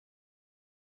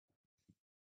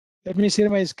Let me share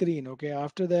my screen. Okay.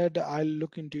 After that, I'll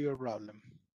look into your problem.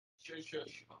 Sure.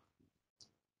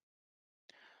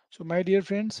 So, my dear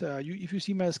friends, if you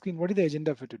see my screen, what is the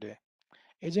agenda for today?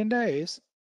 Agenda is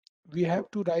we have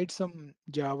to write some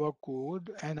Java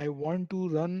code and I want to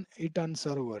run it on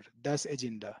server. That's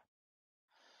agenda.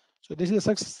 So this is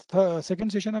the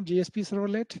second session of JSP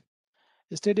Servlet.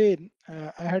 Yesterday,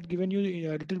 I had given you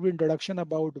a little bit introduction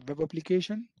about web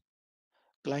application,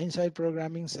 client-side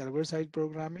programming, server-side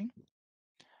programming,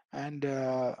 and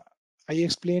I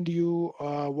explained you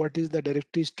what is the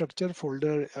directory structure,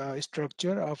 folder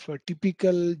structure of a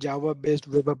typical Java-based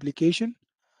web application,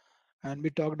 and we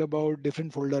talked about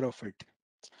different folder of it.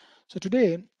 So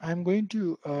today I'm going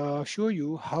to show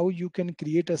you how you can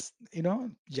create a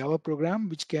Java program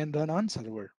which can run on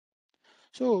server.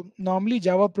 So normally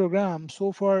Java program,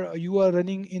 so far you are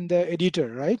running in the editor,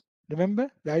 right? Remember,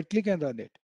 right click and run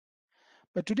it.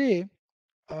 But today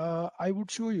I would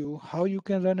show you how you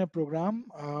can run a program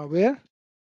where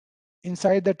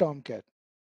inside the Tomcat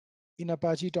in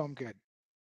Apache Tomcat.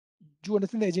 Do you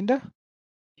understand the agenda?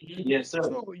 Yes, sir.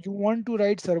 So you want to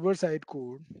write server side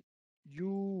code. You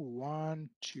want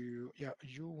to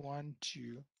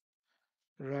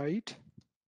write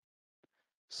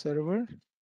server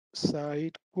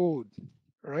side code,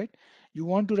 right? You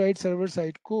want to write server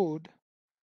side code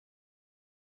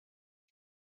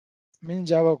means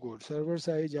Java code, server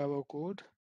side Java code,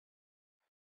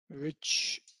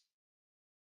 which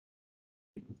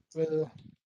will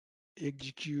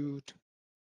execute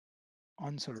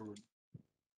on server,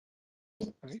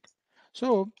 right?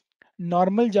 So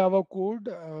normal Java code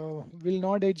will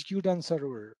not execute on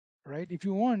server, right? If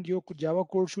you want your Java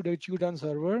code should execute on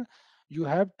server, you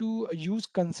have to use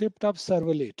concept of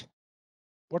servlet.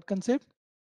 What concept?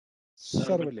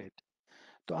 Server. Servlet.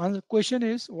 The answer, question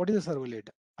is, what is a servlet?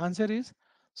 Answer is,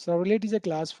 servlet is a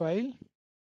class file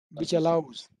which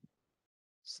allows,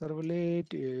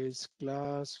 servlet is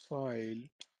class file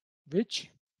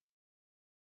which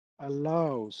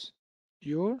allows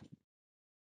your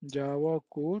Java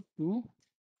code to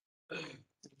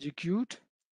execute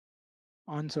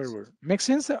on server. Make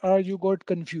sense or you got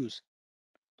confused?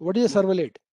 What is a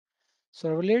servlet?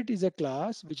 Servlet is a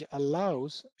class which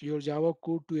allows your Java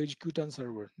code to execute on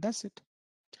server. That's it.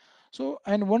 So,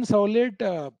 and one servlet,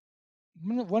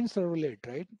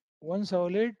 right? One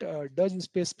servlet does a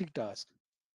specific task.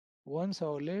 One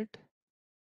servlet,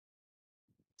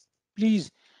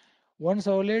 please, one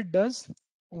servlet does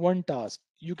one task.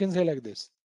 You can say like this.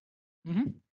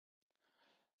 Mhm.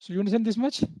 So you understand this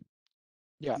much?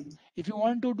 Yeah. If you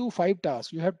want to do 5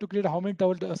 tasks, you have to create how many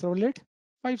servlet?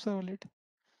 5 servlet.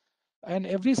 And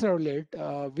every servlet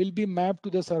will be mapped to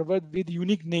the server with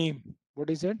unique name. What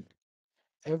is it?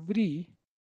 Every,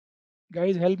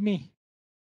 guys help me.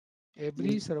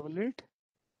 Every servlet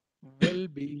will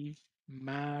be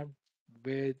mapped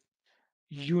with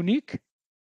unique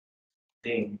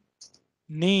Thing.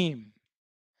 name.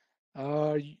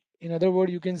 In other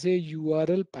words, you can say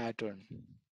URL pattern.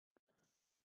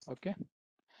 Okay.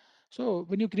 So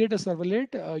when you create a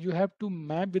servlet, you have to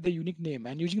map with a unique name,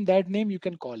 and using that name, you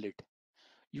can call it.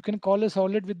 You can call a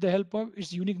servlet with the help of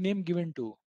its unique name given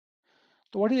to.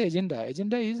 So what is the agenda?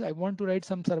 Agenda is I want to write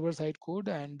some server side code,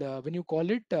 and when you call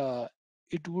it,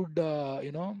 it would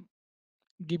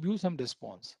give you some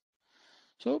response.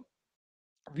 So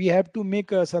we have to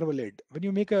make a servlet. When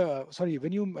you make a sorry,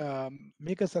 when you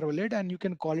make a servlet and you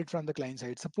can call it from the client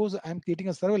side. Suppose I'm creating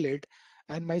a servlet,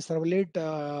 and my servlet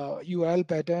URL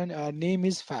pattern name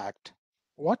is fact.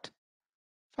 What?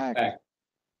 Fact. Fact.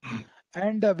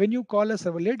 And when you call a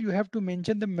servlet, you have to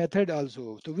mention the method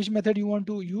also. So which method you want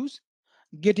to use?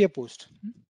 Get a post.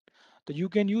 So you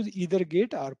can use either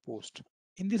get or post.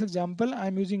 In this example,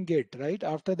 I'm using get, right?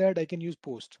 After that, I can use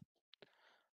post.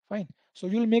 Fine. So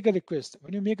you'll make a request.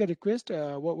 When you make a request,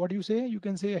 what do you say? You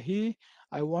can say, hey,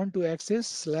 I want to access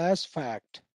slash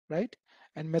fact, right?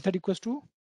 And method equals to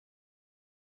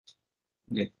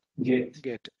Get. Get.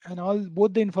 get. And all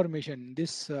both the information,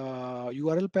 this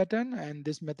URL pattern and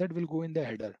this method will go in the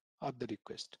header of the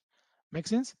request. Make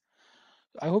sense?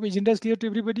 I hope agenda is clear to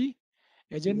everybody.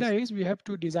 Agenda Yes. is we have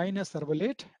to design a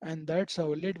servlet and that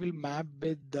servlet will map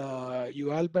with the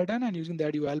URL pattern, and using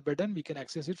that URL pattern we can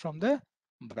access it from the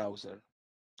browser.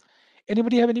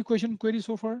 Anybody have any query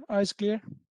so far? Is clear?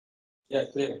 Yeah,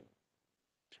 clear.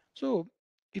 So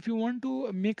if you want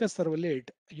to make a servlet,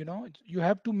 you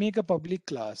have to make a public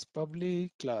class.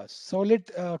 Public class.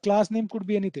 Servlet class name could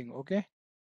be anything, okay?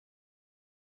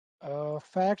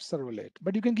 Fact servlet,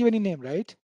 but you can give any name,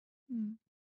 right? Mm.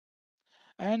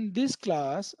 And this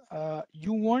class,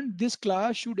 you want this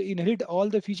class should inherit all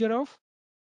the feature of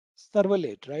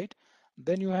servlet, right?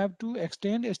 Then you have to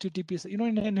extend HTTP. You know,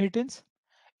 in inheritance,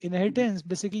 inheritance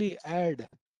basically add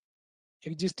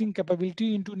existing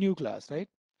capability into new class, right?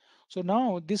 So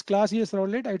now this class is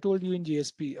servlet. I told you in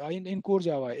JSP, in core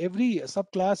Java, every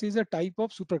subclass is a type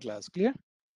of superclass. Clear?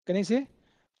 Can I say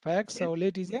fact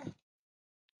servlet is a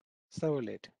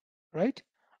servlet, right?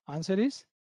 Answer is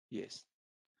yes.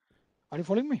 Are you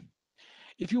following me?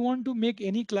 If you want to make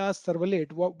any class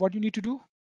servlet, what you need to do?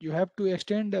 You have to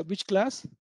extend which class?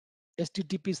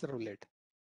 HTTP servlet.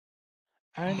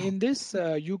 And in this,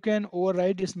 you can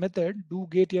override this method do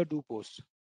get or do post,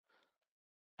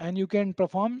 and you can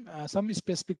perform some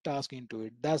specific task into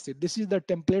it. That's it. This is the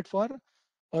template for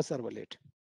a servlet.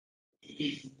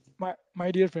 My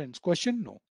dear friends, question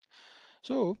no.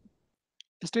 So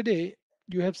yesterday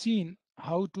you have seen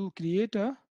how to create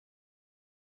a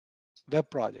web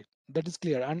project. That is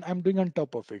clear, and I'm doing on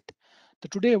top of it. So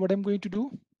today what I'm going to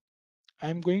do,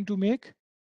 I'm going to make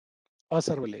a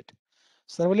servlet.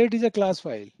 Servlet is a class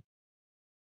file.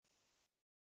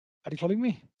 Are you following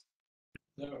me?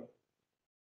 No.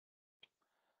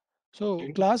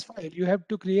 So class file you have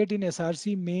to create in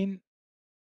src main.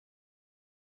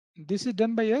 This is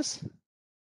done by us.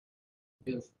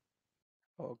 Yes.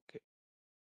 Okay,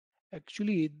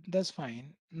 actually that's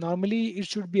fine. Normally it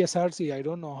should be src. I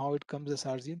don't know how it comes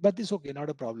src, but it's okay, not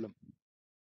a problem.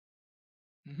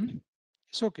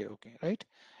 It's okay, okay, right?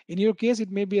 In your case,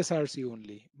 it may be src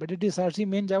only, but it is src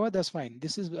main Java. That's fine.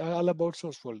 This is all about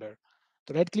source folder.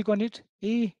 So right click on it.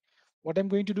 Hey, what I'm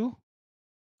going to do?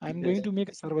 I'm going Yes. to make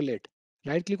a servlet.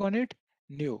 Right click on it.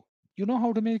 New. You know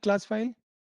how to make class file?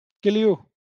 Kill you.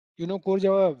 You know core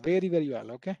Java very very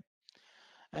well. Okay.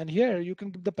 And here you can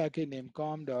give the package name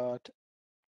com.jubico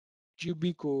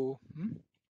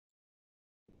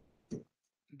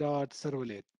dot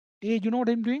servlet. Hey, you know what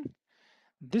I'm doing?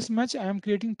 This much I am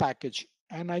creating package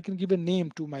and I can give a name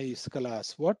to my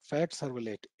class. What? Fact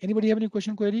servlet. Anybody have any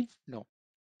question query? No.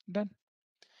 Done.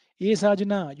 Yes,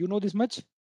 Ajna, you know this much?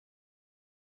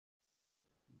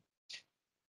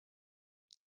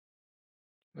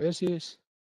 Where's yes?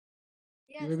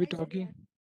 You may Yes, be I said talking. yes.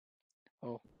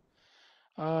 Oh.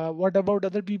 What about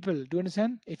other people? Do you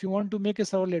understand? If you want to make a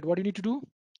servlet, what do you need to do?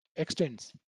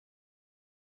 Extends.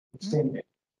 Hmm? Extend it.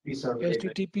 Piece of it.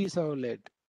 HTTP servlet.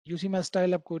 You see my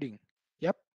style of coding.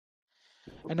 Yep.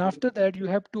 And after that, you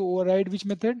have to override which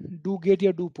method? Do get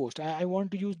or do post. I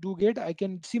want to use do get. I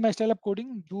can see my style of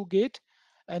coding, do get,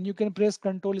 and you can press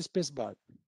control space bar.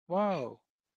 Wow.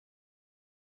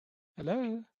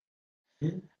 Hello.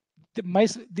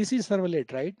 This is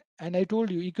servlet, right? And I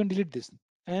told you, you can delete this.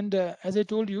 And as I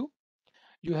told you,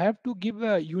 you have to give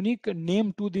a unique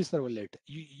name to this servlet.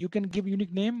 You can give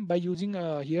unique name by using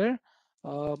here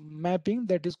mapping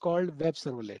that is called web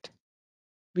servlet.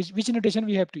 Which notation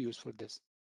we have to use for this?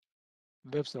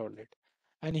 Web servlet.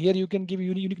 And here you can give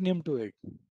unique name to it.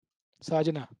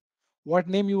 Sajana, what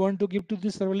name you want to give to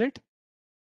this servlet?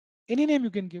 Any name you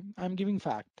can give. I'm giving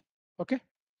fact. Okay,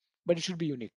 but it should be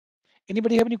unique.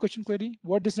 Anybody have any question query?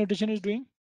 What this notation is doing?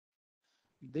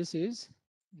 This is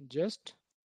just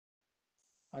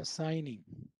assigning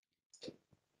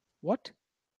what?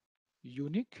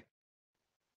 Unique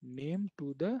name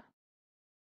to the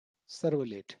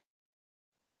servlet.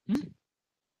 Hmm?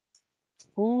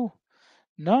 Oh,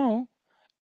 now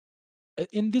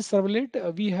in this servlet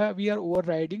we are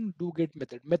overriding do get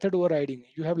method overriding.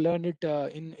 You have learned it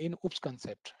in oops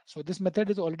concept. So this method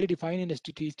is already defined in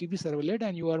HTTP servlet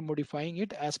and you are modifying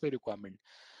it as per requirement.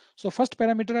 So first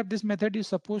parameter of this method is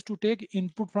supposed to take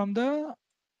input from the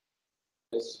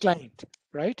Yes. client,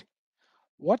 right?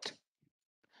 What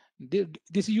this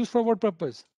is used for what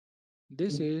purpose?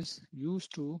 This is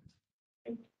used to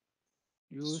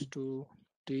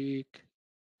take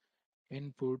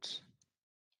inputs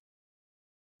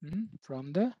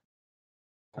from the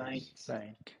Nice.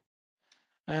 client.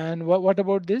 And what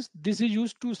about this? This is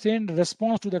used to send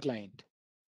response to the client.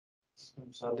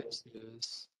 So This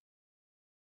is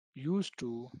used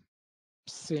to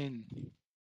send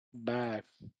back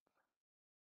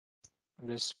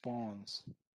response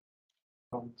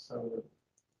from server.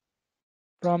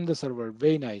 from the server.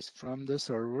 Very nice. From the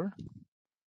server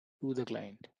to the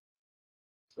client.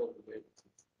 So wait.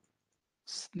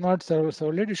 Not server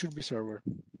servlet, it should be server.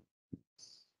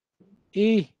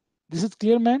 A, this is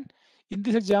clear, man. In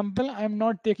this example, I'm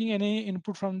not taking any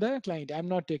input from the client. I'm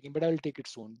not taking, but I will take it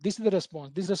soon. This is the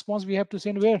response. This response we have to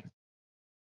send where?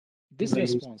 This Wait.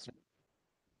 response.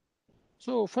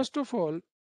 So first of all,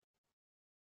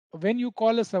 when you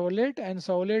call a servlet and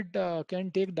servlet can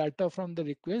take data from the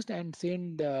request and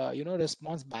send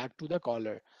response back to the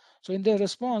caller. So in the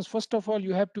response, first of all,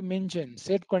 you have to mention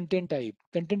set content type.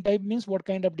 Content type means what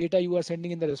kind of data you are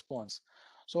sending in the response.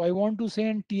 So I want to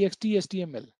send txt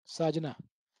html, Sajna.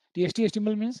 txt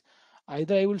html means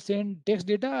either I will send text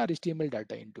data or html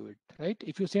data into it, right?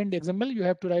 If you send xml, you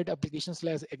have to write application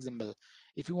slash xml.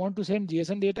 If you want to send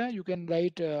json data, you can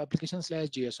write application slash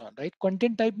json, right?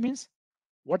 Content type means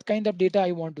what kind of data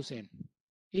I want to send.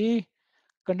 A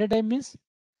content type means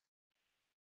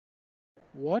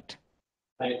what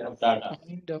Kind of data.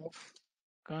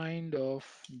 kind of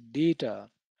data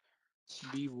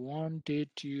we wanted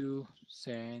to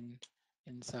send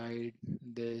inside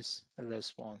this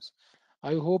response.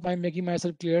 I hope I'm making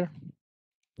myself clear.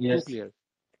 Too Yes. clear.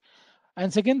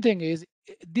 And second thing is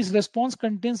this response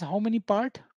contains how many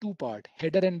part? Two part,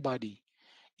 header and body.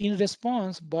 In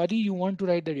response body, you want to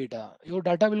write the data. Your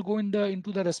data will go in the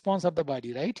into the response of the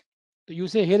body, right? So you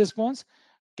say, hey response,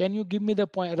 can you give me the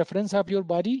point reference of your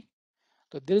body?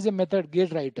 So there is a method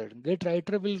get writer. Get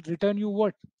writer will return you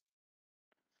what?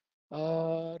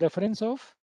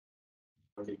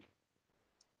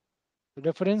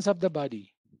 Reference of the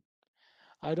body.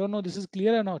 I don't know this is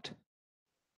clear or not.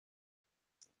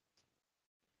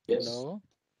 Yes. Hello.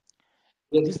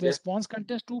 Yes. This Yes. response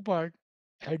contains two part,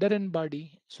 header and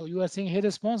body. So you are saying, hey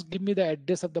response, give me the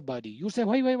address of the body. You say,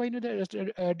 why need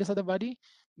the address of the body?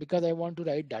 Because I want to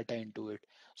write data into it.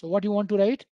 So what you want to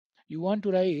write? You want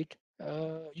to write,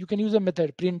 you can use a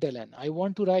method println. I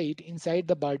want to write inside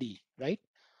the body, right?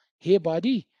 Hey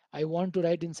body, I want to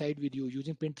write inside with you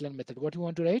using println method. What you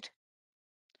want to write?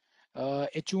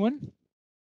 H1,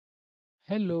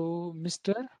 hello,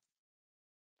 Mr.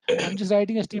 I'm just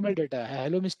writing HTML data.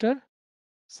 Hello, Mr.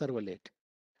 Servlet.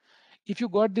 If you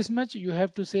got this much, you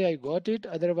have to say I got it.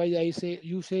 Otherwise, I say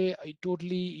you say I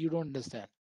totally you don't understand.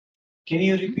 Can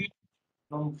you Hmm? repeat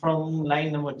from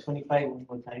line number 25 one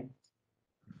more time?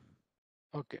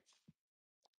 Okay.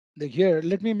 Here,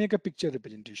 let me make a picture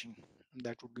representation.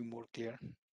 That would be more clear.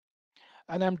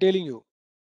 And I'm telling you,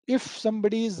 if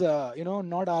somebody is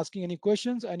not asking any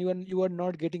questions and you are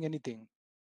not getting anything,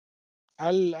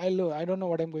 I don't know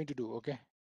what I'm going to do. Okay.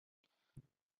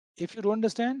 If you don't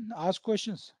understand, ask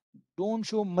questions. Don't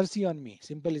show mercy on me.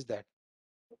 Simple as that.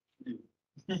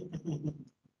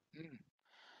 Mm.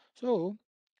 So,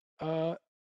 uh,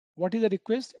 what is the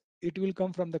request? It will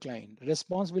come from the client.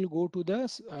 Response will go to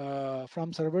the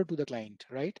from server to the client,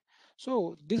 right?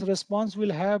 So this response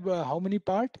will have how many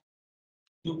part?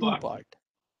 Two Two part. part.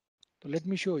 So let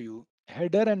me show you.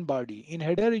 Header and body. In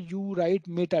header you write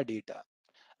metadata,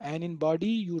 and in body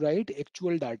you write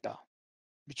actual data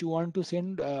which you want to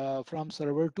send from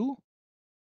server to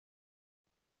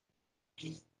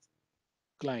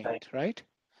Right. client, right?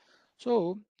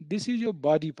 So this is your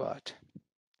body part.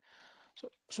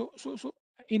 So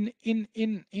in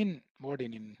what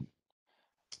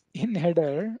in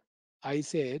header, I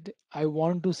said I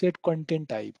want to set content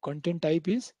type. Content type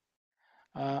is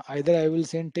either I will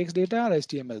send text data or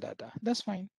HTML data. That's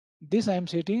fine. This I am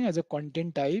setting as a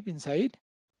content type inside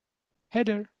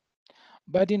header.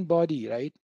 But in body,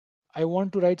 right? I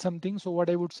want to write something. So what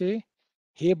I would say,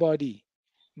 hey body,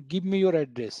 give me your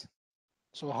address.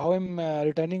 So how I'm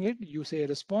returning it? You say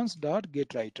response dot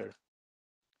get writer.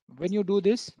 When you do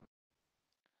this,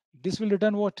 this will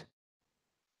return what?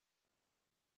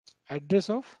 Address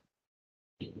of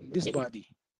this body,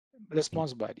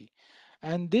 response body.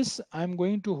 And this I'm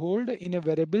going to hold in a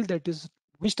variable that is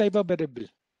which type of variable?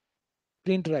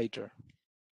 Print writer.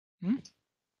 Hmm?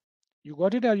 You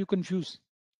got it or you confused?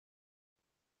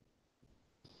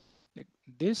 Like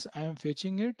this I am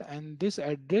fetching it and this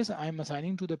address I am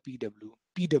assigning to the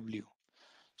PW.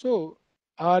 So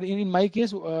or in my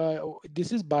case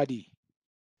this is body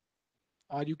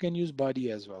or you can use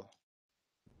body as well.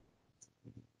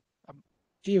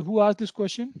 Hey, who asked this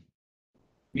question?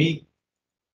 Me.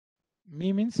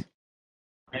 Me means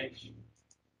Mahesh.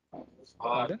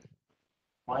 pardon?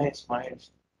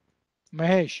 Mahesh.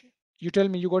 Mahesh, you tell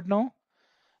me you got now?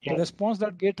 The Yes. response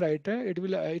that get writer it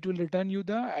will return you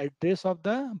the address of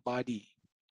the body.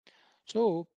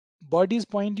 So body is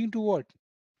pointing to what?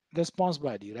 Response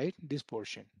body, right? This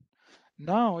portion.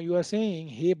 Now you are saying,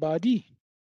 hey body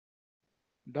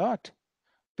dot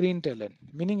println.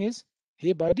 Meaning is,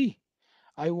 hey body,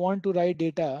 I want to write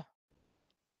data.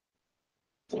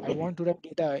 I want to write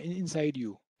data inside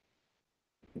you.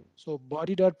 So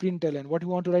body dot println. What you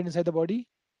want to write inside the body?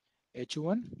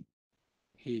 H1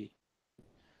 hey.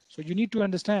 So you need to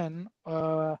understand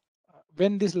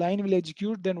when this line will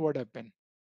execute, then what happen,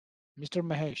 Mr.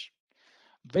 Mahesh?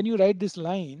 When you write this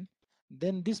line,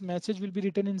 then this message will be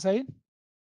written inside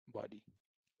body.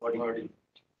 Body.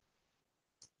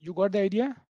 You got the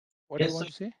idea? What I Yes, sir. want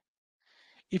to say?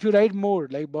 If you write more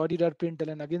like body dot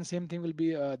println, again same thing will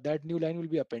be that new line will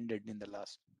be appended in the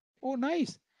last. Oh,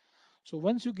 nice. So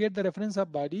once you get the reference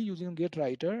of body using get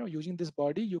writer, using this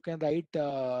body, you can write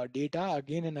data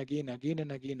again and again, again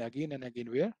and again, again and again.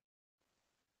 Where?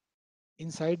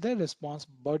 Inside the response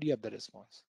body of the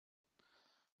response.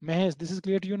 Mahesh, this is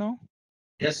clear to you now?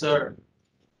 Yes, sir.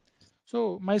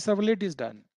 So my servlet is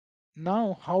done.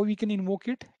 Now how we can invoke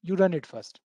it? You run it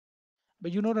first.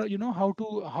 But you know how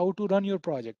to run your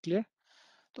project. Clear?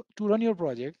 So to run your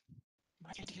project,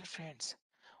 my dear friends,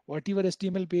 whatever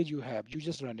HTML page you have, you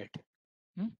just run it.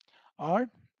 Hmm? Or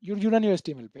you run your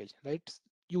HTML page, right?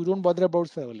 You don't bother about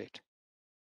servlet.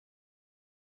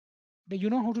 But you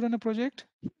know how to run a project?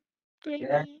 Tell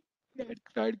Yeah. me.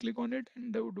 Right click on it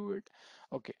and do it.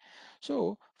 Okay.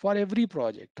 So for every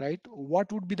project, right?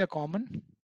 What would be the common?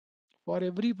 For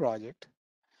every project,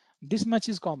 this much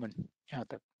is common. यहाँ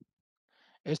तक.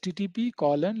 HTTP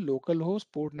colon localhost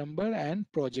port number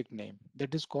and project name.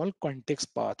 That is called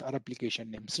context path or application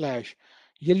name slash.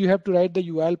 Here you have to write the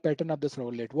URL pattern of the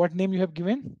servlet. What name you have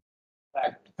given?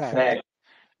 Fact. Fact. Fact.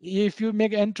 If you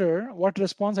make enter, what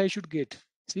response I should get?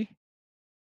 See,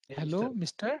 Yes, Mr. hello,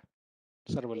 Mr.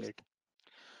 Servlet.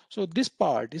 So this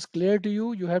part is clear to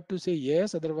you. You have to say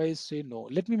yes, otherwise say no.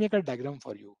 Let me make a diagram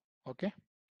for you. Okay.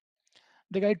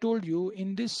 The guy told you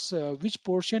in this which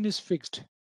portion is fixed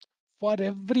for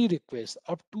every request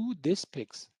up to this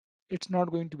fix. It's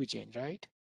not going to be changed, right?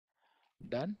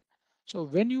 Done. So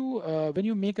when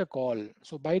you make a call,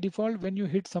 so by default when you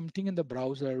hit something in the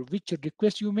browser, which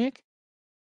request you make?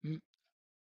 Mm,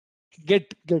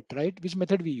 get, right? Which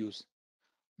method we use?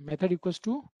 Method equals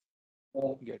to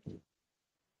get,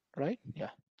 right? Yeah.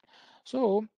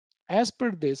 So as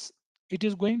per this, it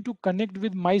is going to connect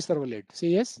with my servlet. Say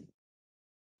yes.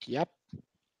 Yep.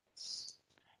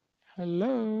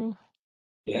 Hello.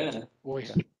 Yeah. Over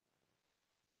here.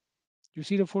 You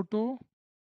see the photo?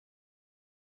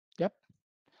 Yep.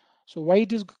 So why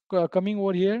it is coming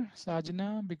over here,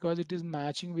 Sajna? Because it is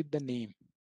matching with the name.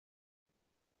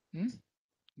 Hmm?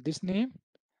 This name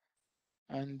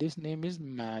and this name is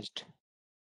matched.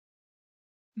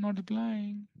 Not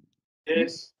replying. Hmm?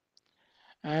 Yes.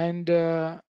 And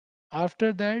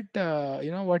after that,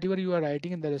 whatever you are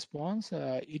writing in the response,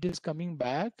 it is coming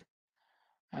back.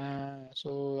 And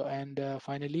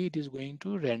finally, it is going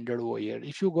to render over here.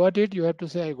 If you got it, you have to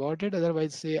say I got it.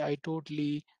 Otherwise, say I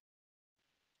totally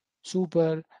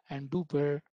super and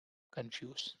duper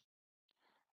confused.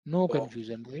 No Oh,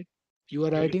 confusion, right? You are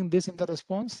good. writing this in the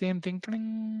response, same thing.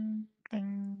 Tling,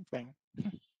 tling, tling.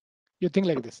 You think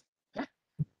like this. Huh?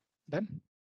 Done.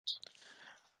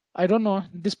 I don't know.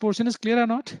 This portion is clear or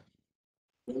not?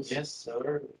 Yes,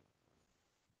 sir.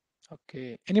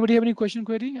 Okay. Anybody have any question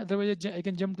query? Otherwise, I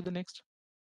can jump to the next.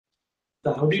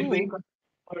 So how did we So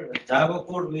convert Java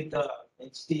code with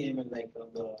HTML like on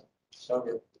the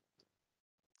server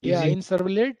yeah, using?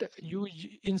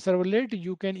 in servlet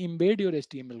you can embed your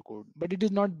HTML code, but it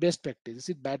is not best practice. This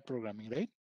is bad programming, right?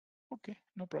 Okay,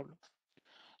 no problem.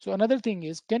 So another thing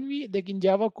is, can we like in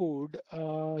Java code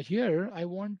here? I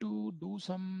want to do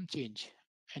some change,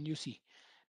 and you see,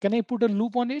 can I put a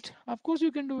loop on it? Of course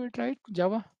you can do it, right?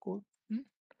 Java code. Hmm?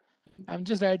 I'm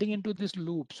just writing into this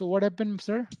loop. So what happens,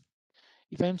 sir?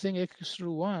 If I'm saying x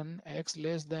to 1, x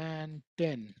less than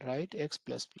 10, right? X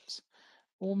plus plus.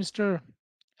 Oh, Mr.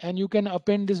 And you can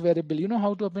append this variable. You know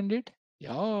how to append it?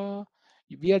 Yeah.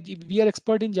 We are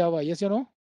expert in Java. Yes, you know?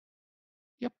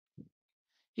 Yep.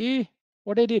 Hey,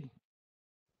 what I did?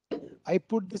 I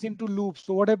put this into loop.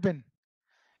 So what happened?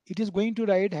 It is going to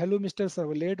write hello Mr.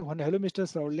 Servlet. One hello Mr.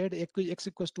 Servlet x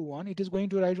equals to 1. It is going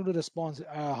to write into response.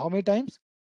 How many times?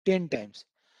 10 times.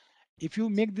 If you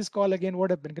make this call again,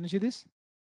 what happened? Can you see this?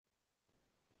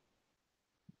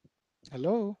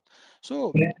 Hello.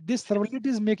 So Yeah. this servlet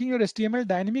is making your HTML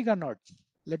dynamic or not?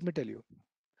 Let me tell you.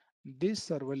 This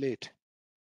servlet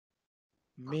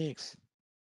makes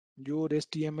your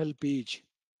HTML page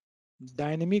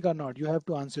dynamic or not? You have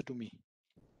to answer to me.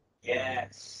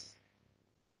 Yes.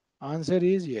 Answer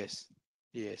is yes.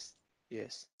 Yes.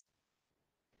 Yes.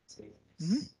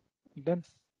 Mhm. Yes. Done.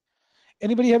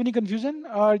 Anybody have any confusion?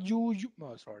 Are you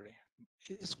oh, sorry.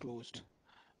 It's closed.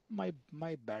 My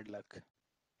bad luck.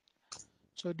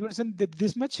 So do you understand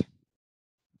this much?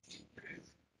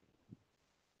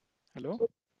 Hello?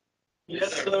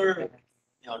 Yes, sir.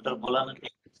 Yeah, order bola na.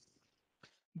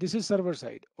 This is server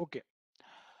side. Okay.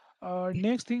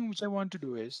 Next thing which I want to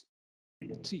do is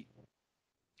see,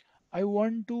 I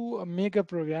want to make a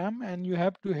program and you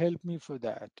have to help me for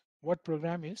that. What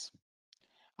program is?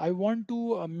 I want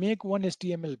to make one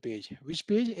HTML page. Which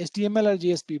page? HTML or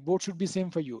JSP? Both should be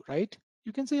same for you, right?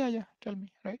 You can say, yeah, yeah, tell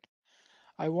me, right?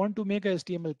 I want to make a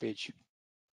HTML page.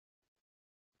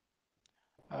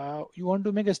 You want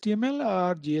to make HTML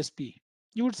or JSP?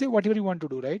 You would say whatever you want to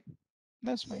do, right?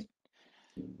 That's fine.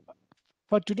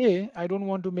 For today, I don't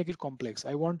want to make it complex.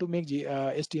 I want to make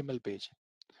HTML page.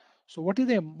 So what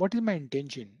is my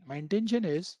intention? My intention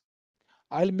is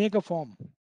I'll make a form,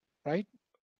 right?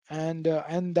 And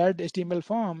that HTML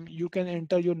form you can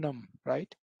enter your num,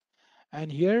 right? And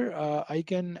here I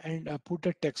can put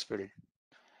a text field.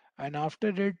 And after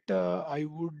it, I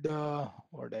would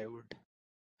what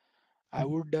I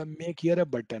would make here a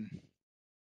button.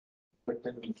 But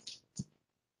then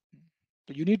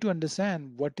So you need to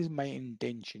understand what is my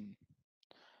intention.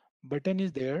 Button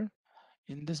is there.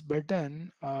 In this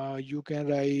button, you can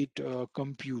write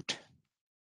compute,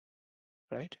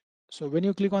 right? So when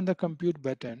you click on the compute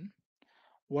button,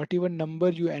 whatever number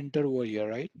you enter over here,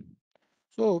 right?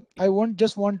 So I want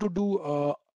to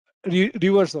do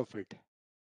reverse of it,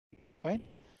 fine.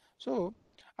 So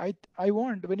I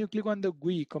want when you click on the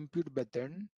GUI compute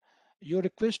button, your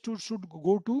request should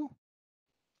go to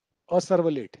a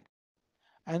servlet,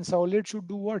 and servlet should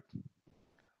do what?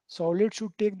 Servlet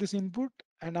should take this input,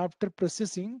 and after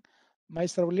processing, my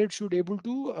servlet should able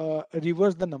to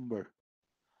reverse the number.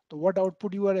 So what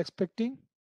output you are expecting?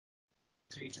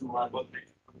 3, 2, 1.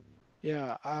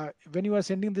 Yeah, when you are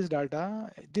sending this data,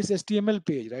 this HTML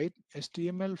page, right?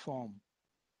 HTML form,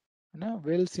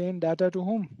 will send data to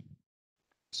whom?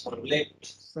 Servlet.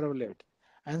 Servlet.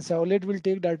 And servlet will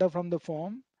take data from the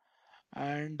form,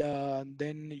 and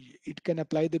then it can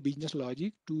apply the business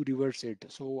logic to reverse it.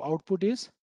 So output is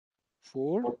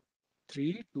 4,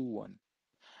 3, 2, 1.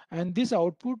 And this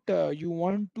output you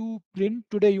want to print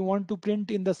today, you want to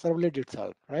print in the servlet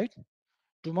itself, right?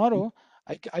 Tomorrow,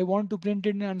 I want to print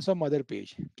it on some other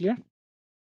page. Clear?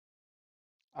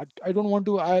 I don't want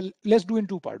to. Let's do in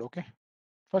two part. Okay.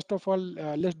 First of all,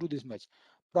 let's do this much.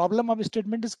 Problem of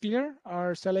statement is clear,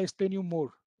 or shall I explain you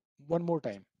more? One more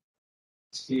time.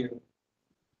 It's clear.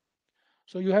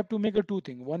 So you have to make a two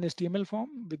thing. One HTML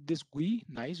form with this GUI,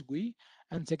 nice GUI,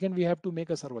 and second we have to make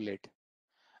a servlet.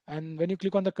 And when you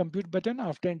click on the compute button,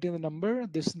 after entering the number,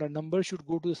 the number should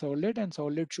go to the servlet, and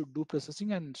servlet should do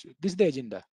processing. And this is the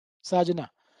agenda. Sajana,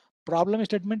 problem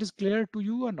statement is clear to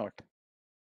you or not?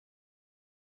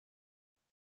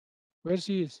 Where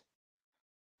she is?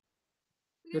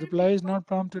 Could Your you reply repeat is one? not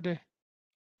prompt today.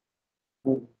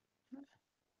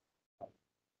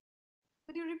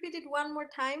 Could you repeat it one more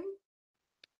time?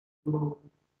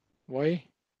 Why?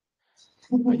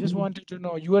 I just wanted to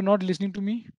know. You are not listening to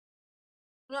me?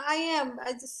 No, I am.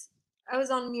 I was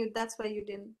on mute. That's why you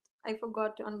didn't. I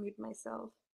forgot to unmute myself.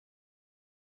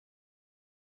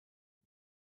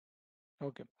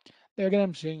 Okay. Again,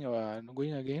 I'm saying,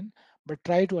 going again, but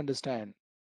try to understand.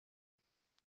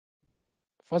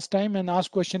 First time and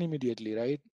ask question immediately,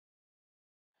 right?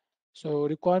 So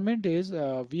requirement is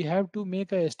we have to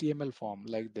make a HTML form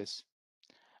like this.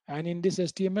 And in this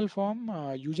HTML form,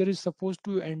 user is supposed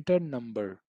to enter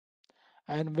number.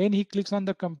 And when he clicks on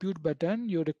the compute button,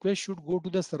 your request should go to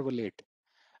the servlet.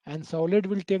 And servlet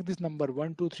will take this number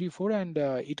 1, 2, 3, 4, and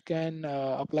it can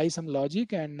apply some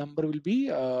logic, and number will be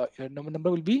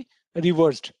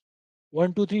reversed.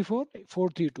 1, 2, 3, 4, 4,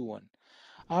 3, 2, 1.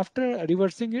 After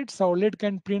reversing it, servlet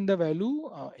can print the value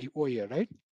over here, right?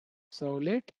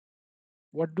 Servlet,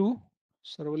 what do?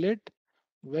 Servlet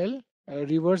will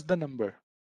reverse the number.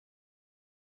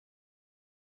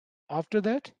 After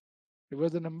that,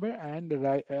 reverse the number and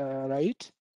write.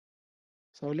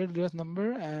 Servlet reverse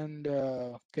number and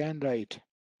can write,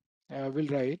 will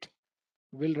write,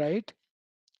 will write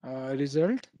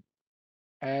result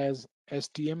as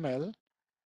HTML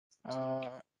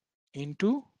uh,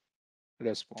 into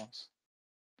response.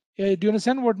 Yeah, do you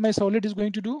understand what my servlet is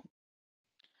going to do?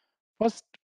 First,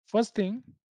 first thing,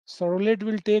 servlet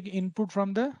will take input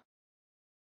from the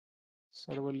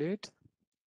servlet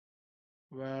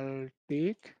will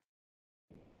take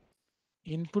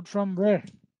input from where?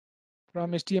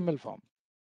 From HTML form.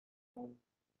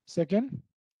 Second,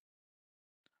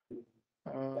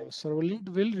 servlet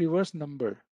will reverse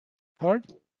number. Third,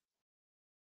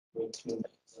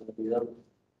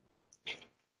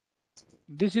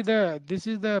 this is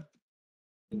the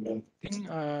thing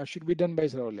should be done by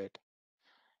servlet.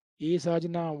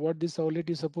 Sajna, what this servlet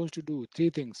is supposed to do? Three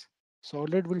things.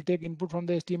 Servlet will take input from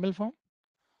the HTML form.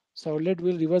 Servlet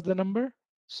will reverse the number.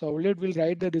 Servlet will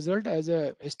write the result as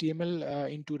a HTML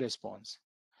into response.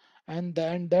 And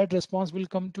then that response will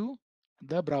come to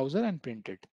the browser and print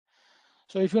it.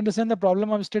 So if you understand the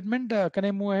problem of statement, can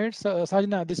I move ahead?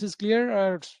 Sajna, this is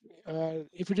clear?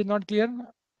 If it is not clear,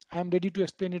 I am ready to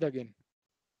explain it again.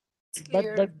 It's But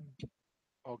clear.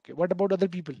 okay. What about other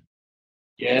people?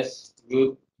 Yes,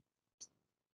 good.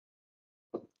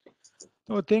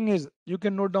 So thing is, you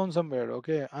can note down somewhere.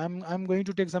 Okay, I'm going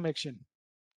to take some action.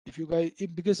 If you guys,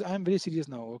 because I'm very serious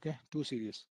now. Okay, too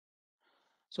serious.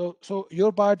 So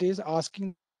your part is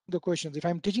asking the questions. If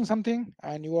I'm teaching something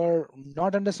and you are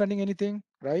not understanding anything,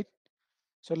 right?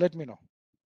 So let me know.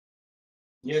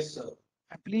 Yes, sir.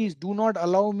 And please do not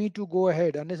allow me to go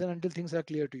ahead unless and until things are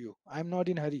clear to you. I'm not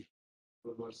in hurry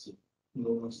No mercy.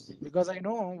 No mercy. because I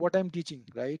know what I'm teaching,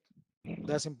 right?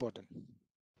 That's important.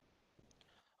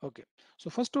 Okay. So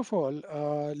first of all,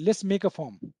 let's make a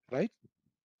form, right?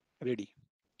 Ready.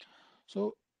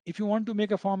 So if you want to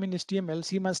make a form in HTML,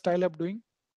 see my style I'm doing.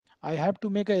 I have to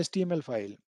make a HTML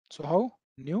file. So how?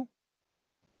 New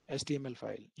HTML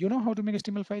file. You know how to make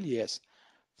HTML file? Yes.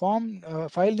 Form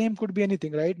file name could be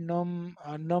anything, right? num.html,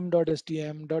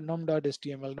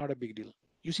 not a big deal.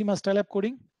 You see my style app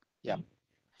coding? Yeah.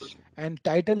 And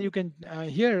title you can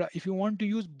here if you want to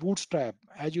use bootstrap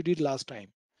as you did last time.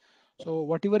 So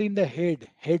whatever in the head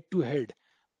to head,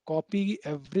 copy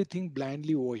everything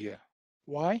blindly over here.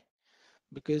 Why?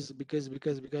 Because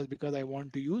I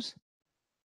want to use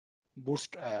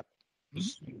bootstrap. Hmm?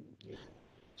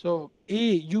 So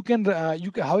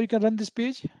how you can run this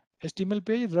page? HTML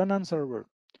page run on server.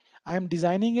 I am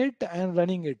designing it and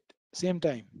running it same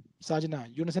time. Sajna,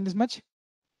 you understand this much?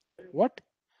 What?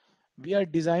 We are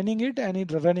designing it and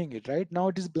it running it, right? Now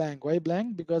it is blank. Why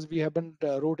blank? Because we haven't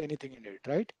wrote anything in it,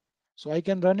 right? So I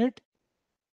can run it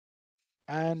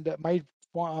and my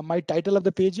title of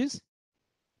the page is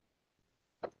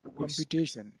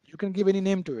computation. You can give any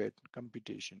name to it,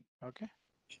 computation. Okay.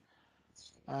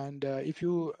 And if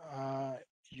you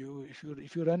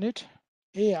run it,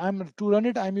 hey, I'm to run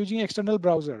it, I'm using external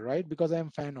browser, right? Because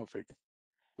I'm fan of it.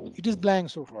 It is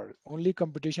blank so far. Only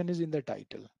computation is in the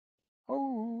title.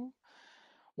 Oh,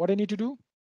 what I need to do?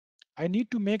 I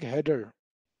need to make header.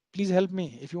 Please help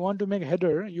me. If you want to make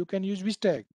header, you can use which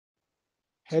tag?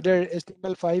 Header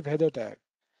HTML5 header tag.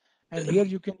 And here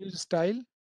you can use style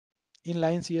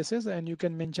inline CSS and you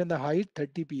can mention the height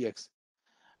 30 px.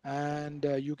 And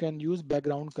you can use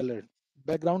background color.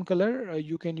 Background color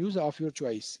you can use of your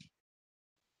choice.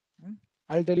 Hmm?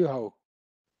 I'll tell you how.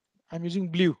 I'm using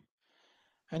blue.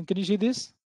 And can you see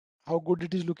this? How good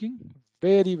it is looking?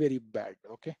 Very, very bad.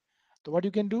 Okay. So what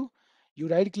you can do, you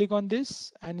right click on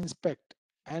this and inspect.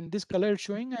 And this color is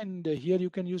showing and here you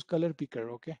can use color picker.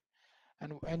 Okay.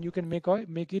 And you can make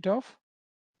it of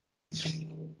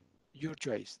your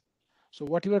choice. So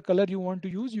whatever color you want to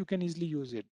use, you can easily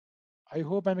use it. I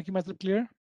hope I'm making myself clear.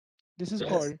 This is Yes.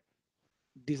 called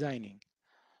designing.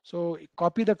 So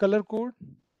copy the color code,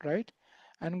 right?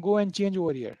 And go and change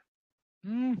over here.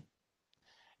 Hmm.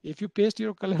 If you paste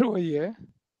your color over here,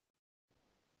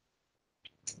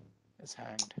 it's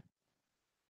hanged.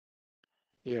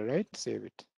 Here, right? Save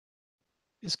it.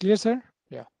 Is clear, sir?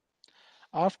 Yeah.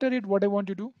 After it, what I want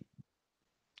to do,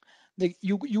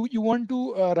 you want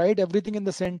to write everything in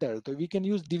the center. So we can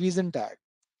use division tag.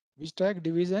 Which tag?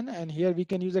 Division, and here we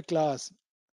can use a class.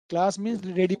 Class means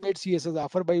ready-made CSS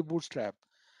offered by Bootstrap.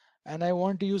 And I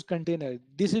want to use container.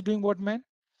 This is doing what, man?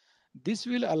 This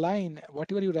will align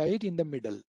whatever you write in the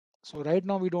middle. So right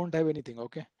now we don't have anything.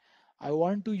 Okay. I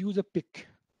want to use a pick,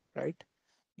 right?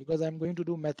 Because I'm going to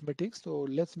do mathematics. So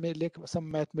let's make like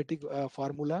some mathematic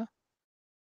formula.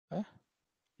 Huh?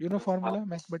 You know formula,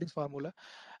 mathematics formula.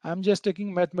 I'm just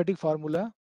taking mathematic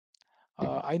formula.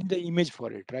 I need the image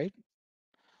for it, right?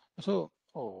 So,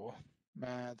 oh,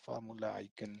 math formula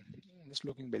icon. It's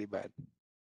looking very bad.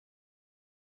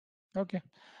 Okay.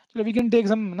 So we can take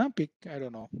some pick. I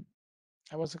don't know.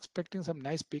 I was expecting some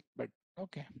nice pick, but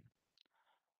okay.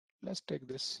 Let's take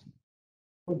this.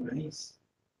 Oh, nice.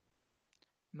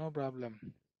 No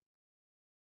problem.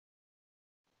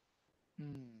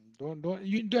 Don't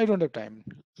you? I don't have time.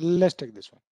 Let's take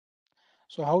this one.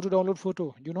 So how to download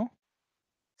photo? You know,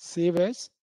 save as.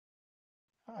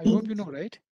 I hope you know,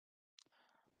 right?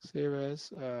 Save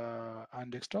as on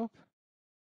desktop.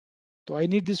 So I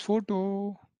need this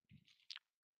photo.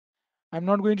 I'm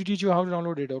not going to teach you how to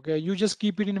download it. Okay, you just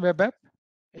keep it in web app.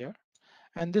 Yeah.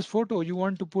 And this photo you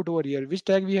want to put over here. Which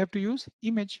tag we have to use?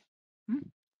 Image. Hmm?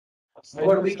 How I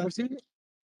about know we keep Sarsi,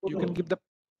 you can photo? give the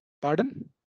pardon.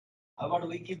 How about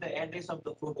we keep the address of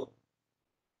the photo?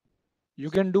 You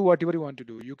can do whatever you want to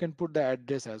do. You can put the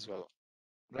address as well,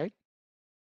 right?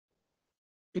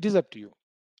 It is up to you.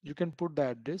 You can put the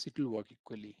address. It will work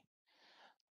equally.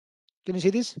 Can you see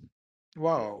this? Yeah.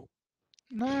 Wow.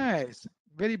 Nice.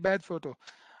 Very bad photo.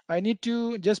 I need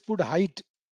to just put height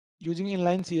using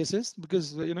inline CSS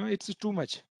because it's too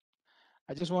much.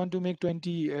 I just want to make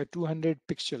 200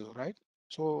 pixel, right?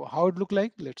 So how it look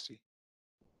like? Let's see.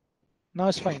 Now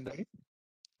it's fine, right?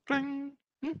 Cling.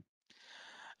 Hmm.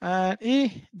 And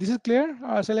this is clear.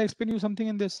 Shall I explain you something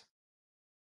in this?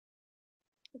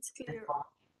 It's clear.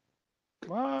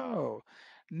 Wow.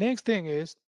 Next thing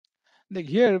is, like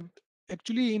here,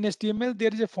 actually in HTML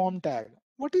there is a form tag.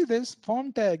 What is this?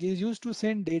 Form tag is used to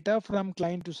send data from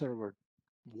client to server.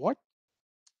 What?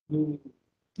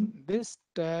 This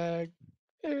tag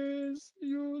is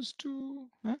used to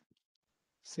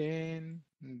send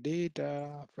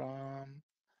data from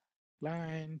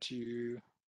client to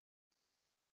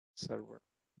server.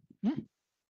 Hmm?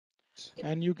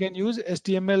 And you can use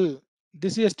HTML.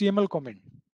 This is HTML comment.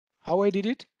 How I did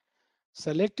it?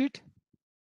 Select it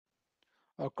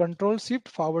or Control Shift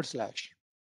forward slash.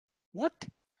 What?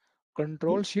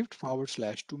 Control Shift forward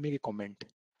slash to make a comment.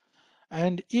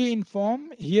 And in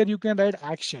form, here you can write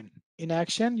action. In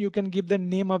action, you can give the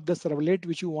name of the servlet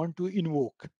which you want to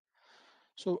invoke.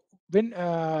 So when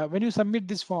you submit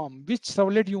this form, which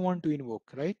servlet you want to invoke,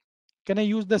 right? Can I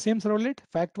use the same servlet?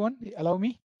 Fact one, allow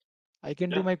me. I can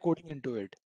do Yeah. my coding into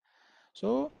it.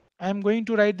 So I'm going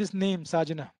to write this name,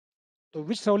 Sajana. So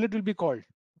which servlet will be called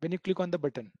when you click on the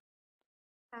button?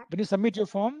 When you Fact. submit your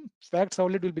form, fact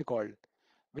servlet will be called.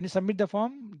 When you submit the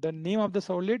form, the name of the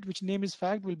servlet, which name is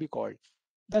fact, will be called.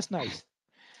 That's nice.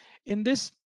 In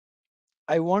this,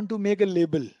 I want to make a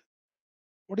label.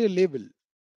 What is a label?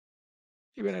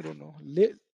 Even I don't know.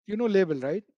 You know label,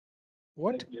 right?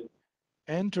 What?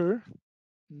 Enter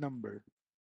number.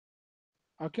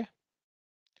 Okay.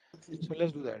 So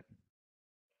let's do that.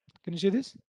 Can you see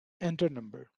this? Enter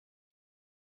number.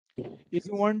 If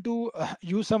you want to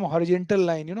use some horizontal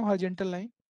line, you know horizontal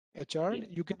line, a chart,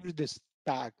 you can use this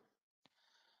tag.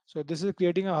 So this is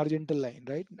creating a horizontal line,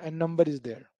 right? And number is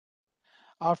there.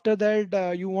 After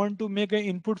that, you want to make an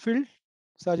input field,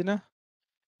 Sajana.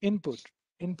 Input.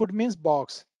 Input means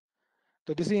box.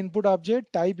 So this is input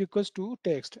object type equals to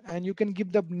text, and you can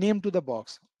give the name to the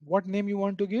box. What name you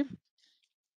want to give?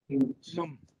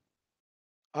 Num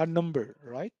or number,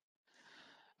 right?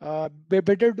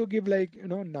 Better to give like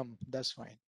num. That's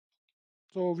fine.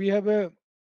 So we have a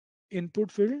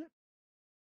input field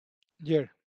here.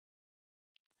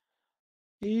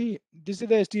 This is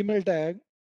the HTML tag.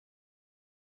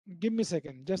 Give me a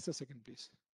second, just a second, please.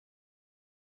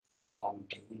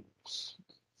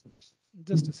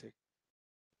 Just a sec.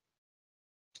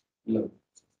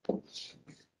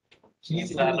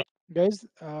 Guys,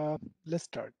 let's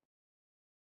start.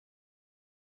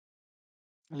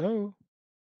 Hello.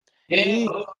 Yeah. Hey,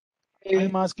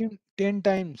 I'm asking 10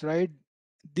 times, right?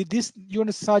 Did this, you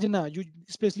understand, Sajana,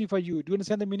 especially for you, do you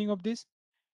understand the meaning of this?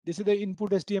 This is the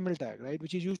input HTML tag, right?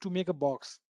 Which is used to make a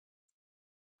box,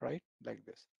 right? Like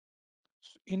this.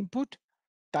 So input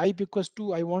type equals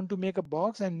to, I want to make a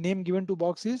box and name given to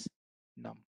box is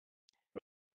num.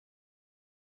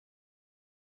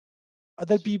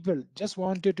 Other people just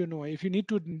wanted to know. If you need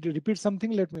to repeat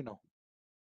something, let me know.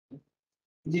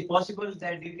 Is it possible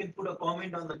that you can put a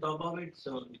comment on the top of it?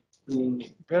 So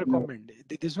Where comment?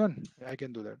 This one, I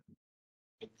can do that.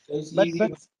 it's But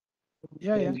easy.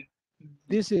 yeah, yeah.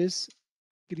 This is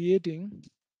creating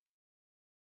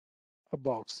a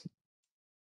box.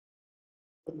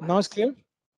 Now it's clear?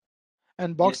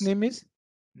 And box Yes. name is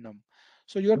num.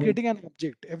 So you are creating an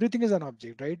object. Everything is an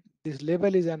object, right? This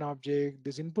label is an object.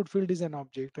 This input field is an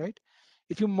object, right?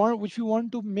 If you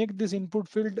want to make this input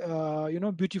field,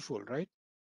 beautiful, right?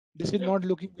 This is Yeah. not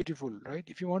looking beautiful, right?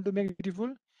 If you want to make it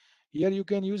beautiful, here you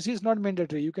can use. It's not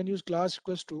mandatory. You can use class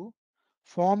equals to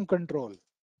form control.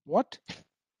 What?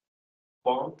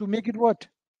 Form. To make it what?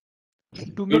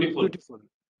 To make it Beautiful. beautiful.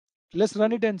 Let's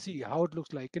run it and see how it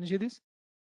looks like. Can you see this?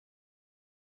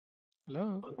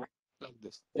 Hello? Like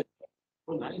this.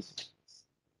 Oh, nice.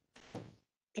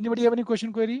 Anybody have any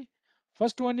question query?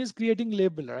 First one is creating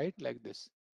label, right? Like this.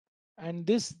 And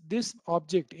this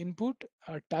object input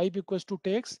type equals to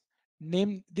text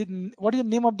name. What is the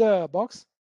name of the box?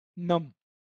 Num.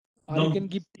 Or you No. can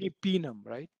give pnum,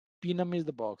 right? Pnum is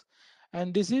the box.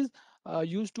 And this is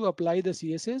used to apply the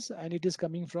CSS, and it is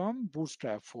coming from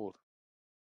Bootstrap 4.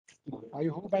 I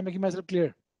hope I'm making myself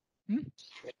clear. Hmm?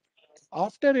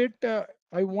 After it,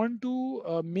 I want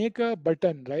to make a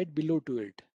button right below to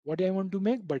it. What I want to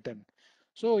make? Button.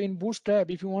 So in Bootstrap,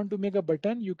 if you want to make a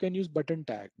button, you can use button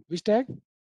tag. Which tag?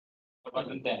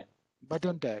 Button there.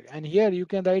 Button tag. And here you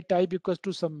can write type equals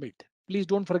to submit. Please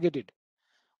don't forget it.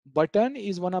 Button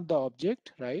is one of the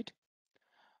object, right?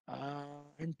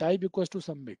 And type equals to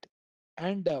submit.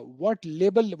 And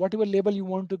whatever label you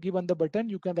want to give on the button,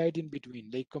 you can write in between,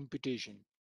 like computation.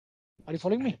 Are you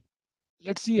following me?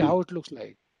 Let's see how it looks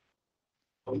like.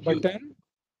 Compute. Button.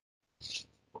 So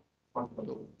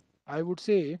I would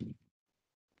say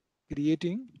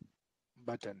creating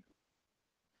button.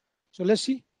 So let's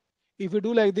see. If you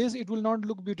do like this, it will not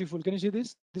look beautiful. Can you see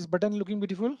this? This button looking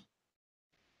beautiful?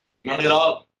 Not at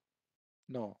all.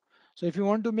 No. So if you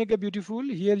want to make a beautiful,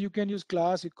 here you can use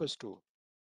class equals to.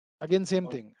 Again, same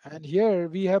thing. And here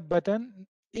we have button.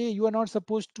 A, you are not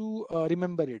supposed to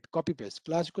remember it. Copy paste.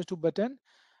 Class equals to button.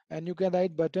 And you can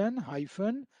write button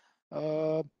hyphen,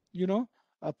 uh, you know,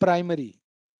 primary.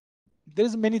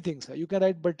 There's many things. You can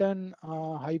write button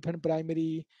hyphen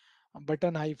primary,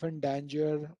 button hyphen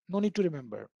danger. No need to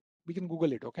remember. We can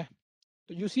Google it. Okay.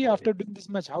 So you see Okay. after doing this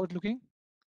much, how it looking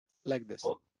like this.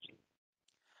 Oh,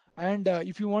 And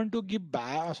if you want to give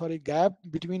gap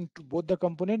between both the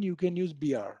component, you can use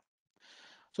BR.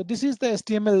 So this is the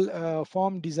HTML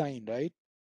form design, right?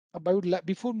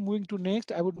 Before moving to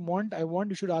next, I want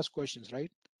you should ask questions,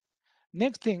 right?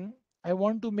 Next thing, I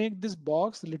want to make this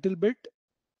box a little bit.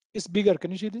 It's bigger.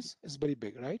 Can you see this? It's very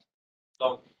big, right?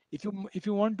 no. If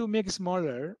you want to make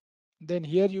smaller, then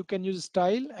here you can use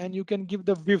style and you can give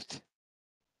the width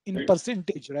in Right.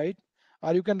 percentage, right?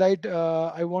 Or you can write,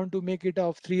 I want to make it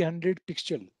of 300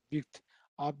 pixel width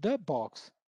of the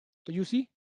box. So you see,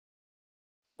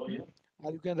 Oh, hmm? yeah.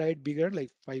 Or you can write bigger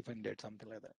like 500, something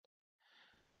like that.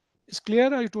 It's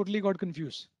clear or you totally got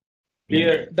confused?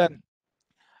 Clear. Done.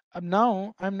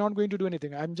 Now I'm not going to do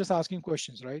anything. I'm just asking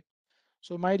questions, right?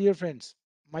 So my dear friends,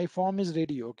 my form is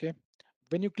ready, okay?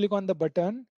 When you click on the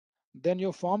button, then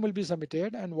your form will be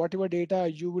submitted and whatever data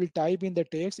you will type in the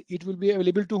text, it will be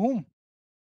available to whom?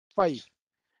 5.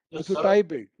 Yes, If you sir.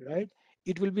 type it, right,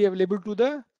 it will be available to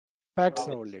the fact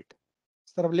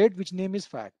servlet which name is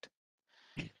fact.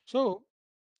 So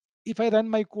if I run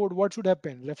my code, what should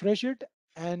happen? Refresh it,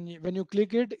 and when you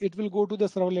click it, it will go to the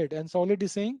servlet, and servlet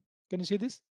is saying, can you see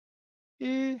this?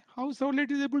 How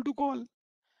servlet is able to call?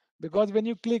 Because when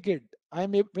you click it,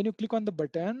 when you click on the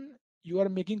button, you are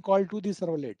making call to the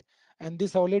servlet, and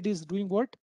this servlet is doing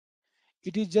what?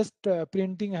 It is just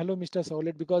printing hello Mr.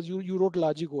 Servlet because you wrote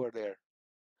logic over there.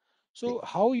 So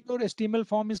how your HTML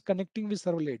form is connecting with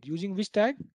servlet using which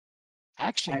tag?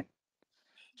 Action.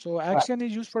 So Right. action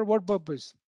is used for what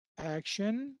purpose?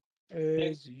 Action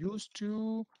is used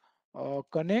to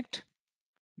connect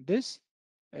this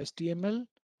HTML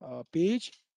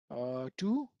page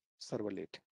to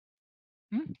servlet.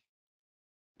 Hmm?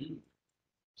 Hmm.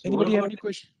 So what Anybody have about any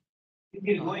question? keep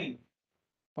Uh-huh. going?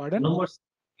 Pardon? Numbers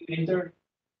you entered.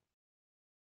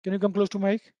 Can you come close to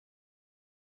mic?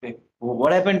 Okay.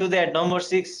 What happened to that number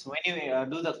six when you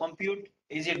do the compute?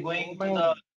 Is it Oh going to the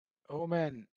man, oh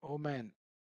man, oh man.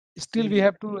 Still we same?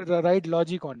 have to write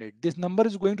logic on it. This number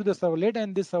is going to the servlet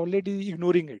and this servlet is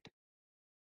ignoring it.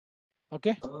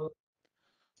 Okay. Uh,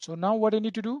 So now what I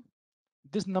need to do?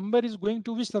 This number is going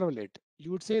to which servlet?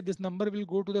 You would say this number will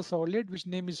go to the servlet which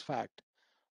name is fact.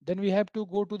 Then we have to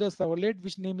go to the servlet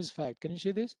which name is fact. Can you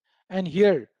see this? And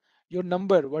here, your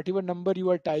number, whatever number you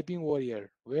are typing over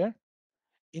here, where?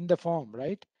 In the form,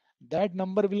 right? That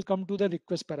number will come to the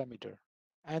request parameter.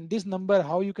 And this number,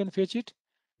 how you can fetch it?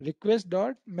 Request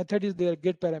dot method is there,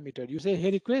 get parameter. You say,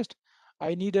 hey request,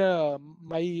 I need a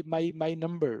my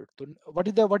number. So what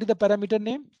is the parameter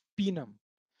name? Pnum.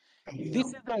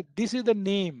 This is the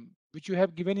name which you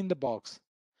have given in the box.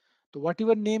 So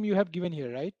whatever name you have given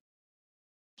here, right?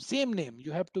 Same name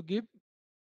you have to give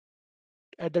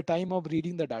at the time of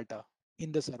reading the data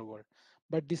in the server.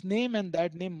 But this name and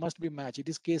that name must be matched. It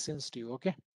is case sensitive.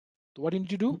 Okay. So what you need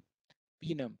to do?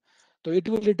 Enum. So it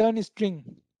will return a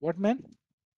string. What man?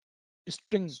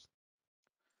 String.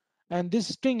 And this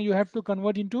string you have to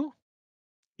convert into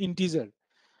integer.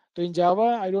 So in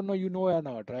Java, I don't know you know or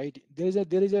not, right? There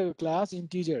is a class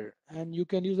integer, and you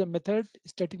can use a method,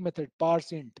 static method,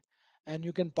 parse int, and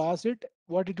you can pass it.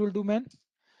 What it will do, man?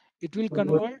 It will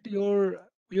convert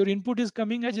your input is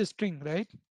coming as a string, right?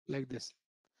 Like this.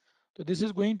 So this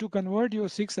is going to convert your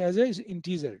 6 as a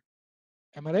integer.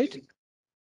 Am I right?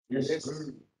 yes,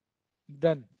 sir.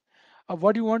 Done.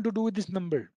 What do you want to do with this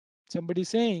number? Somebody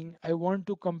saying, I want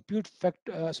to compute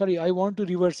I want to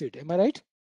reverse it. Am I right?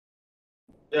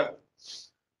 Yeah.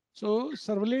 So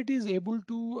servlet is able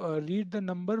to read the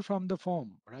number from the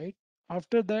form, right?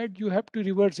 After that, you have to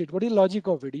reverse it. What is logic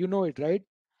of it? You know it, right?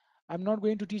 I'm not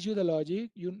going to teach you the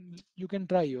logic. You can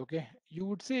try, okay? You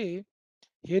would say,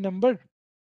 hey number,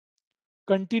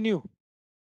 continue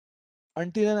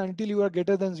until you are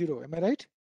greater than zero. Am I right?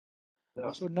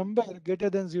 Yeah. So number greater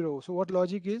than zero. So what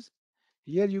logic is?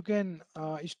 Here you can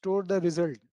store the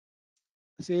result.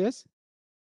 Say yes.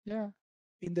 Yeah,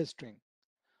 in the string.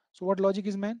 So what logic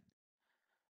is, man?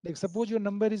 Like suppose your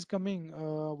number is coming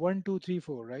 1, 2, 3,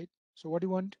 4, right? So what do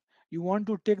you want? You want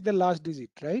to take the last digit,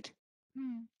 right?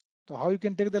 Hmm. So how you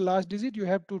can take the last digit? You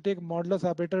have to take modulus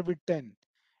operator with 10.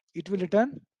 It will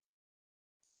return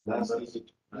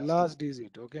last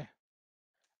digit. Okay,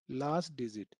 last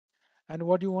digit. And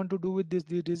what you want to do with this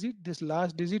digit? This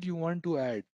last digit you want to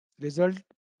add result.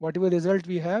 Whatever result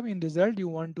we have in result, you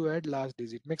want to add last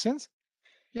digit. Make sense?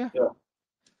 Yeah.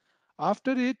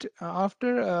 After it,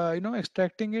 after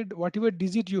extracting it, whatever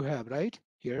digit you have right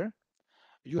here,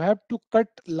 you have to cut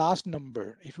last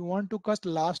number. If you want to cut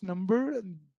last number,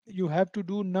 you have to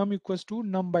do num equals to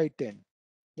num by 10.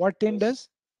 What 10 does?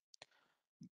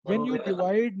 When you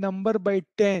divide number by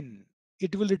 10,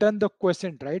 it will return the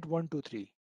quotient, right? 1, 2,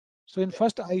 3. So in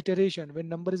first iteration, when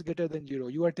number is greater than 0,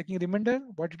 you are taking remainder.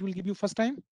 What it will give you first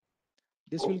time?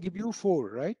 This will give you 4,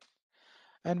 right?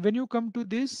 And when you come to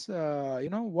this,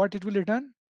 what it will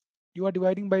return? You are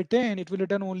dividing by 10, it will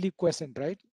return only quotient,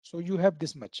 right? So you have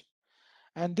this much.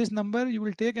 And this number you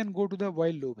will take and go to the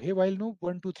while loop. Hey, while loop,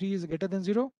 1, 2, 3 is greater than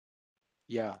 0?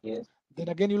 Yeah. Then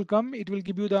again you will come, it will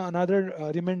give you the another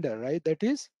remainder, right? That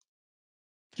is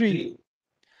 3.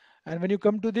 And when you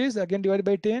come to this, again divide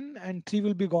by 10 and 3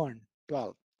 will be gone,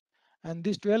 12. And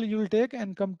this 12 you will take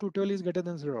and come to 12 is greater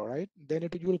than 0, right? Then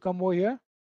you will come over here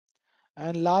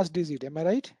and last digit, am I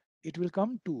right? It will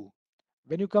come 2.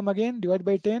 When you come again, divide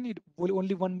by 10, it will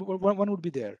only one would be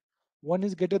there. 1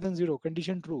 is greater than 0,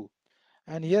 condition true.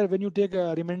 And here when you take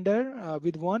a remainder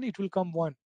with 1, it will come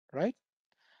 1, right?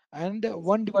 And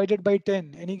 1 divided by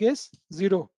 10, any guess?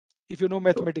 0, if you know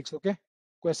mathematics, okay?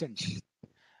 Quotient.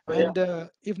 And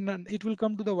if none, it will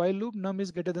come to the while loop, num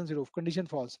is greater than 0, condition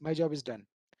false, my job is done.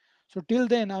 So till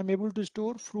then, I'm able to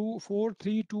store 4,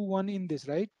 3, 2, 1 in this,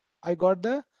 right? I got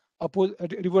the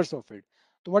reverse of it.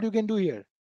 So what you can do here?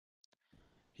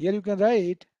 Here you can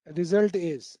write result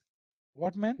is,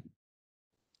 what man?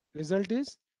 Result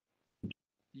is,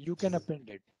 you can append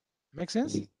it. Make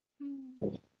sense?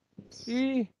 Hmm.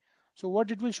 Eh. So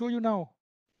what it will show you now?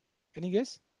 Any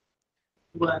guess?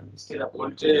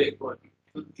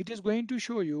 It is going to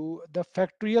show you the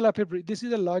factorial of a, this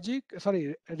is a logic,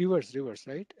 sorry, reverse,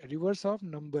 right? Reverse of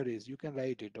number is, you can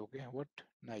write it, okay? What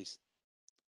nice.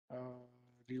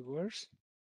 Reverse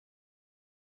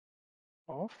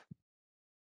of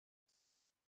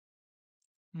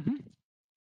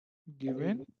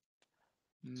given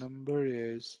number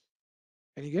is,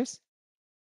 any guess?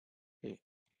 Hey.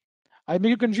 I make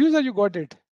you confused or you got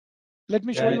it? Let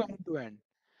me show you end to end.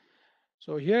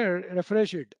 So here,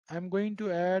 refresh it. I'm going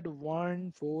to add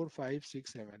 1, 4, 5,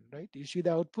 6, 7, right? You see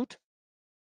the output?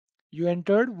 You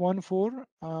entered 1, 4,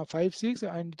 5, 6,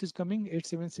 and it is coming 8,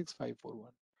 7, 6, 5, 4, 1.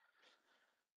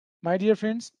 My dear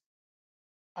friends,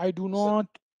 I do not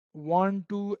want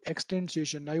to extend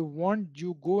session. I want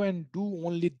you go and do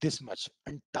only this much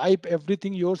and type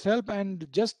everything yourself and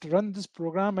just run this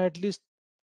program at least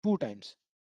 2 times.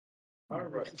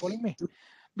 You following me?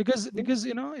 Because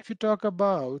if you talk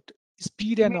about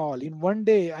speed and all, in one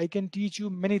day I can teach you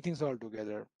many things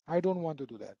altogether. I don't want to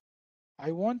do that.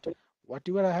 I want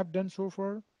whatever I have done so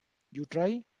far, you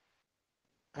try,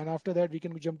 and after that we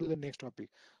can jump to the next topic.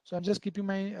 So I'm just keeping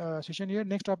my session here.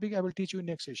 Next topic I will teach you in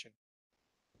next session.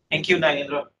 Thank you,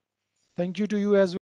 Nagendra. Thank you to you as well.